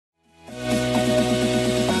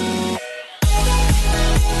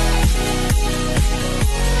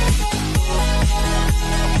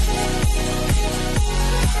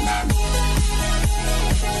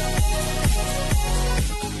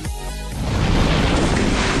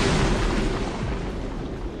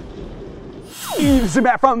This is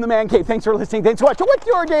Matt from the Man Cave. Thanks for listening. Thanks for watching. What's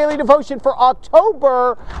your daily devotion for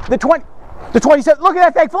October the 27th? Look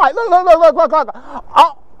at that thing fly. Look.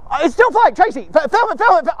 Oh, it's still flying. Tracy, film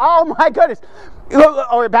it. Oh my goodness.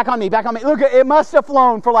 Look, back on me. Look, it must have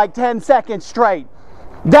flown for like 10 seconds straight.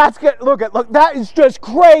 That's good. Look, that is just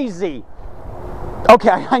crazy. Okay,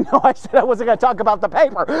 I know I said I wasn't going to talk about the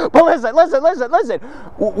paper, but listen.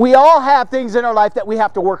 We all have things in our life that we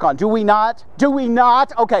have to work on. Do we not?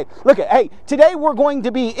 Okay, look at, hey, today we're going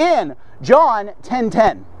to be in John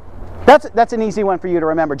 10:10. That's an easy one for you to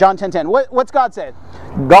remember. John 10:10. What's God saying?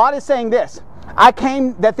 God is saying this: I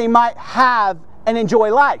came that they might have and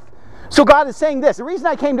enjoy life. So God is saying this: the reason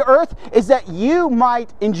I came to earth is that you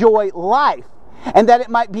might enjoy life, and that it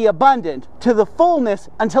might be abundant to the fullness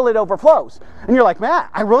until it overflows. And you're like, man,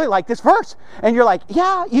 I really like this verse. And you're like,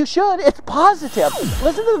 yeah, you should. It's positive.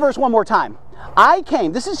 Listen to the verse one more time. I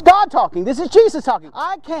came, this is God talking, this is Jesus talking.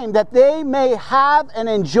 I came that they may have and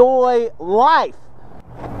enjoy life.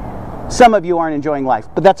 Some of you aren't enjoying life,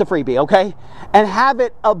 but that's a freebie, okay? And have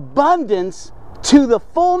it abundance to the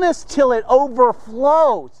fullness till it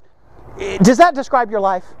overflows. Does that describe your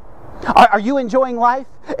life? Are you enjoying life?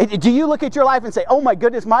 Do you look at your life and say, oh my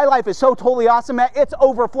goodness, my life is so totally awesome, man. It's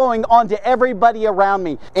overflowing onto everybody around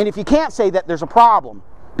me. And if you can't say that, there's a problem.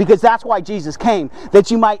 Because that's why Jesus came, that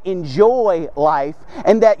you might enjoy life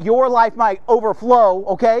and that your life might overflow,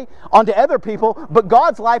 okay, onto other people, but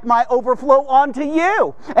God's life might overflow onto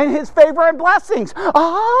you and His favor and blessings.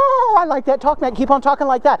 Oh, I like that. Talk, man. Keep on talking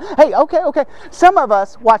like that. Hey, okay. Some of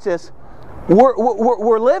us, watch this,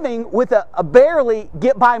 we're living with a barely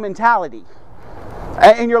get-by mentality.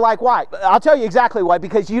 And you're like, why? I'll tell you exactly why.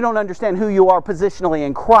 Because you don't understand who you are positionally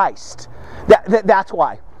in Christ. That's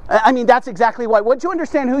why. I mean, that's exactly why. Once you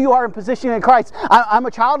understand who you are in position in Christ, I'm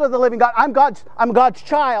a child of the living God. I'm God's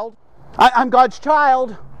child. I'm God's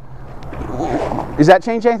child. Does that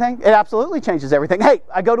change anything? It absolutely changes everything. Hey,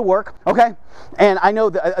 I go to work, okay? And I know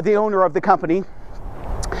the owner of the company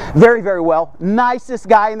very, very well. Nicest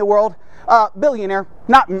guy in the world. Billionaire,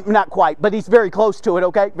 not quite, but he's very close to it,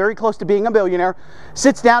 okay? Very close to being a billionaire.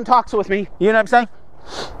 Sits down, talks with me, you know what I'm saying?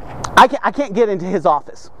 I can't get into his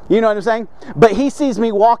office, you know what I'm saying? But he sees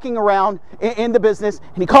me walking around in the business,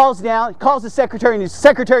 and he calls the secretary, and his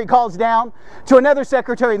secretary calls down to another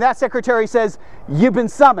secretary, and that secretary says, you've been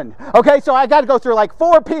summoned. Okay, so I got to go through like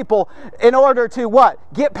 4 people in order to what?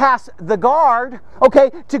 Get past the guard, okay,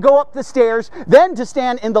 to go up the stairs, then to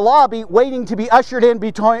stand in the lobby waiting to be ushered in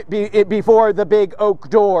before the big oak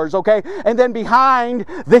doors, okay? And then behind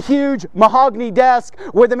the huge mahogany desk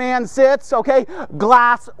where the man sits, okay,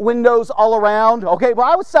 glass windows all around, okay?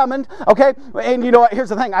 Well, I was summoned, okay? And you know what? Here's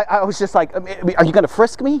the thing. I was just like, are you going to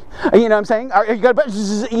frisk me? You know what I'm saying? Are you going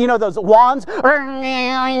to, you know, those wands? No.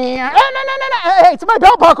 Hey, it's my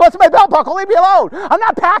belt buckle. It's my belt buckle. Leave me alone. I'm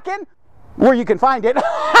not packing. Where you can find it.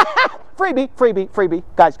 Freebie.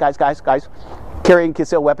 Guys. Carrying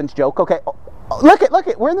concealed weapons joke. Okay. Look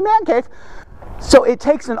it. We're in the man cave. So it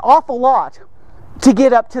takes an awful lot to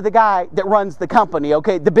get up to the guy that runs the company.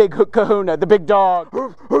 Okay. The big kahuna, the big dog.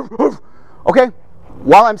 Okay.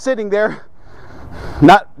 While I'm sitting there,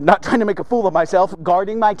 not trying to make a fool of myself,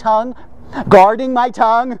 guarding my tongue.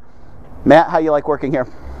 Matt, how you like working here?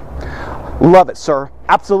 Love it, sir.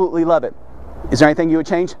 Absolutely love it. Is there anything you would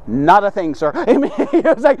change? Not a thing, sir. I mean,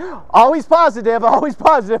 it's like always positive,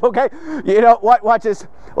 okay? You know, watch this.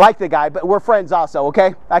 Like the guy, but we're friends also,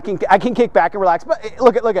 okay? I can kick back and relax. But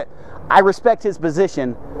look at. I respect his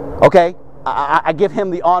position, okay? I give him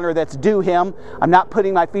the honor that's due him. I'm not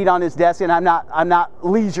putting my feet on his desk, and I'm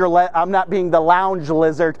not being the lounge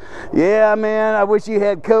lizard. Yeah, man, I wish you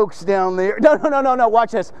had Cokes down there. No.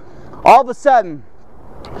 Watch this. All of a sudden,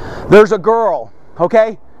 there's a girl,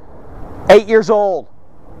 okay? 8 years old,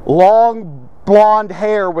 long blonde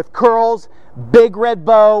hair with curls, big red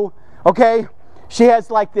bow, okay? She has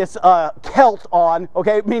like this kilt on,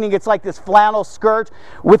 okay? Meaning it's like this flannel skirt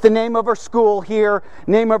with the name of her school here,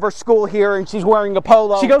 and she's wearing a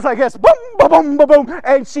polo. She goes like this, boom, boom, boom, boom,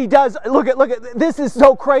 and she does, look at, this is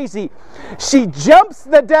so crazy. She jumps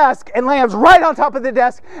the desk and lands right on top of the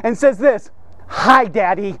desk and says this, hi,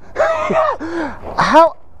 Daddy.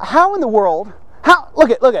 How in the world, look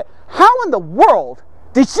at, how in the world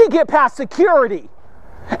did she get past security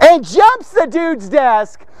and jumps the dude's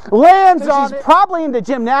desk, lands on it? Probably into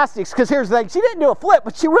gymnastics, because here's the thing, she didn't do a flip,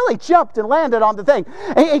 but she really jumped and landed on the thing.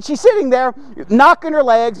 And she's sitting there, knocking her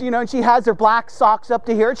legs, you know, and she has her black socks up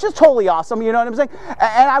to here. It's just totally awesome, you know what I'm saying?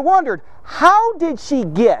 And I wondered, how did she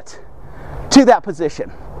get to that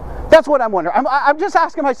position? That's what I'm wondering. I'm just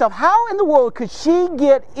asking myself, how in the world could she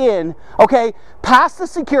get in, okay, past the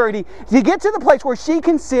security, to get to the place where she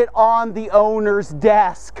can sit on the owner's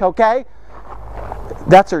desk, okay?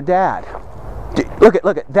 That's her dad. Look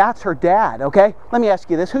at, that's her dad, okay? Let me ask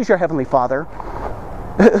you this. Who's your Heavenly Father?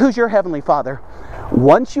 Who's your Heavenly Father?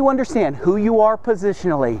 Once you understand who you are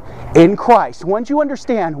positionally in Christ, once you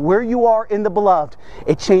understand where you are in the Beloved,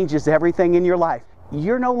 it changes everything in your life.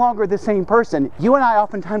 You're no longer the same person. You and I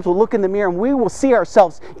oftentimes will look in the mirror and we will see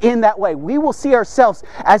ourselves in that way. We will see ourselves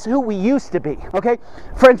as who we used to be, okay?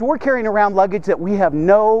 Friends, we're carrying around luggage that we have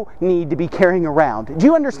no need to be carrying around. Do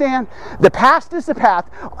you understand? The past is the past.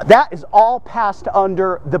 That is all passed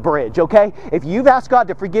under the bridge, okay? If you've asked God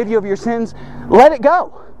to forgive you of your sins, let it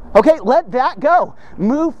go. Okay, let that go.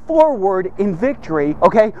 Move forward in victory,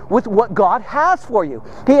 okay, with what God has for you.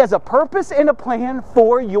 He has a purpose and a plan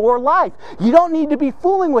for your life. You don't need to be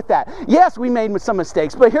fooling with that. Yes, we made some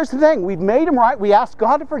mistakes, but here's the thing. We've made them right. We asked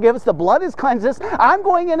God to forgive us. The blood has cleansed us. I'm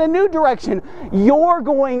going in a new direction. You're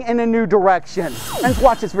going in a new direction. And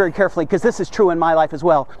watch this very carefully, because this is true in my life as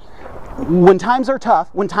well. When times are tough,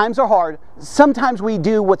 when times are hard, sometimes we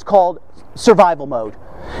do what's called survival mode.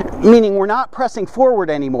 Meaning we're not pressing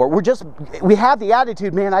forward anymore. We have the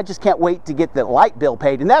attitude, man, I just can't wait to get the light bill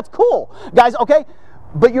paid. And that's cool, guys, okay?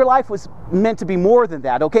 But your life was meant to be more than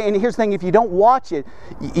that, okay? And here's the thing, if you don't watch it,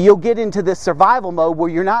 you'll get into this survival mode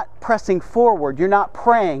where you're not pressing forward, you're not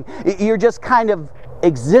praying, you're just kind of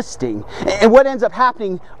existing. And what ends up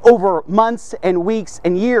happening over months and weeks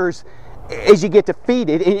and years is you get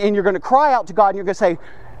defeated and you're going to cry out to God and you're going to say,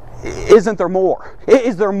 isn't there more?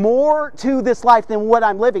 Is there more to this life than what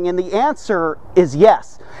I'm living? And the answer is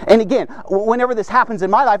yes. And again, whenever this happens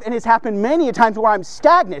in my life, and it's happened many a times where I'm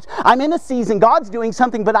stagnant, I'm in a season, God's doing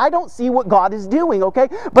something, but I don't see what God is doing, okay?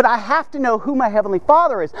 But I have to know who my Heavenly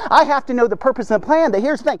Father is. I have to know the purpose and the plan. That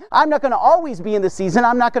here's the thing, I'm not going to always be in this season.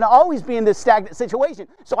 I'm not going to always be in this stagnant situation.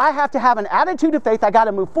 So I have to have an attitude of faith. I got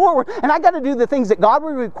to move forward, and I got to do the things that God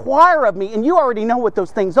would require of me, and you already know what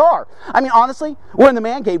those things are. I mean, honestly, we're in the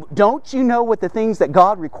man cave. Don't you know what the things that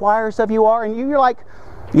God requires of you are? And you're like,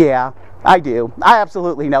 yeah, I do. I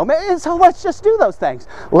absolutely know. And so let's just do those things.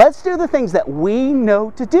 Let's do the things that we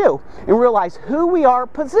know to do and realize who we are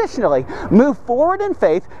positionally. Move forward in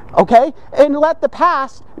faith, okay? And let the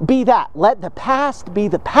past be that. Let the past be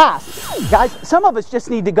the past. Guys, some of us just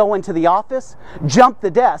need to go into the office, jump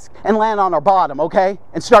the desk, and land on our bottom, okay?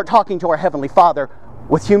 And start talking to our Heavenly Father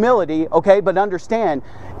with humility, okay? But understand,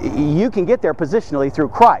 you can get there positionally through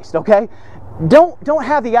Christ, okay? Don't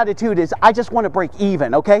have the attitude as, I just want to break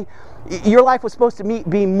even, okay? Your life was supposed to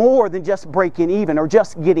be more than just breaking even or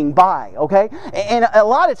just getting by, okay? And a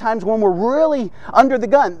lot of times when we're really under the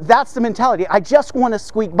gun, that's the mentality. I just want to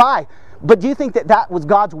squeak by. But do you think that that was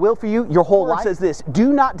God's will for you your whole life? It says this,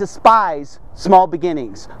 do not despise small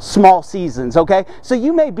beginnings, small seasons, okay? So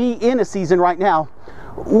you may be in a season right now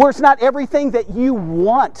where it's not everything that you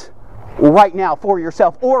want right now for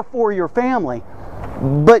yourself or for your family.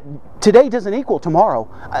 But today doesn't equal tomorrow.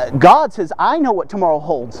 God says, I know what tomorrow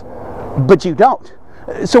holds, but you don't.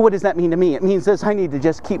 So what does that mean to me? It means this, I need to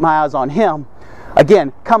just keep my eyes on Him.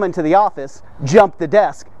 Again, come into the office, jump the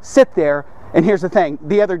desk, sit there, and here's the thing.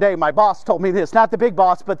 The other day, my boss told me this, not the big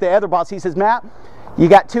boss, but the other boss. He says, Matt, you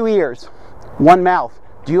got 2 ears, 1 mouth.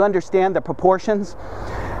 Do you understand the proportions?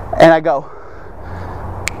 And I go,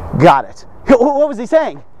 got it. What was he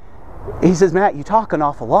saying? He says, Matt, you talk an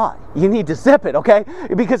awful lot. You need to zip it, okay?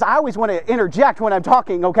 Because I always want to interject when I'm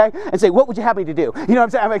talking, okay? And say, what would you have me to do? You know what I'm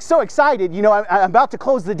saying? I'm like so excited, you know, I'm about to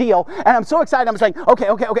close the deal, and I'm so excited, I'm saying, okay.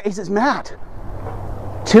 He says, Matt,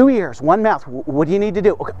 2 ears, 1 mouth. What do you need to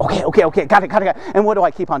do? Okay. Got it. And what do I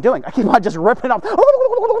keep on doing? I keep on just ripping off.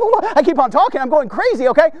 I keep on talking. I'm going crazy,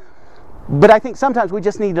 okay? But I think sometimes we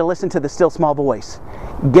just need to listen to the still small voice.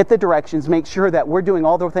 Get the directions, make sure that we're doing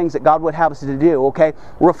all the things that God would have us to do, okay?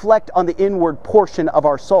 Reflect on the inward portion of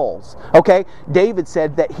our souls, okay? David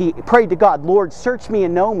said that he prayed to God, Lord, search me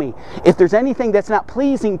and know me. If there's anything that's not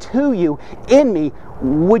pleasing to you in me,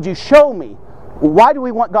 would you show me? Why do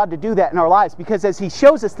we want God to do that in our lives? Because as He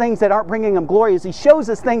shows us things that aren't bringing Him glory, as He shows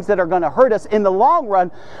us things that are going to hurt us in the long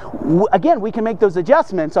run, again, we can make those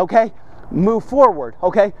adjustments, okay? Move forward,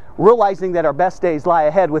 okay? Realizing that our best days lie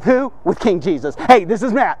ahead with who? With King Jesus. Hey, this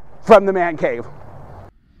is Matt from the Man Cave.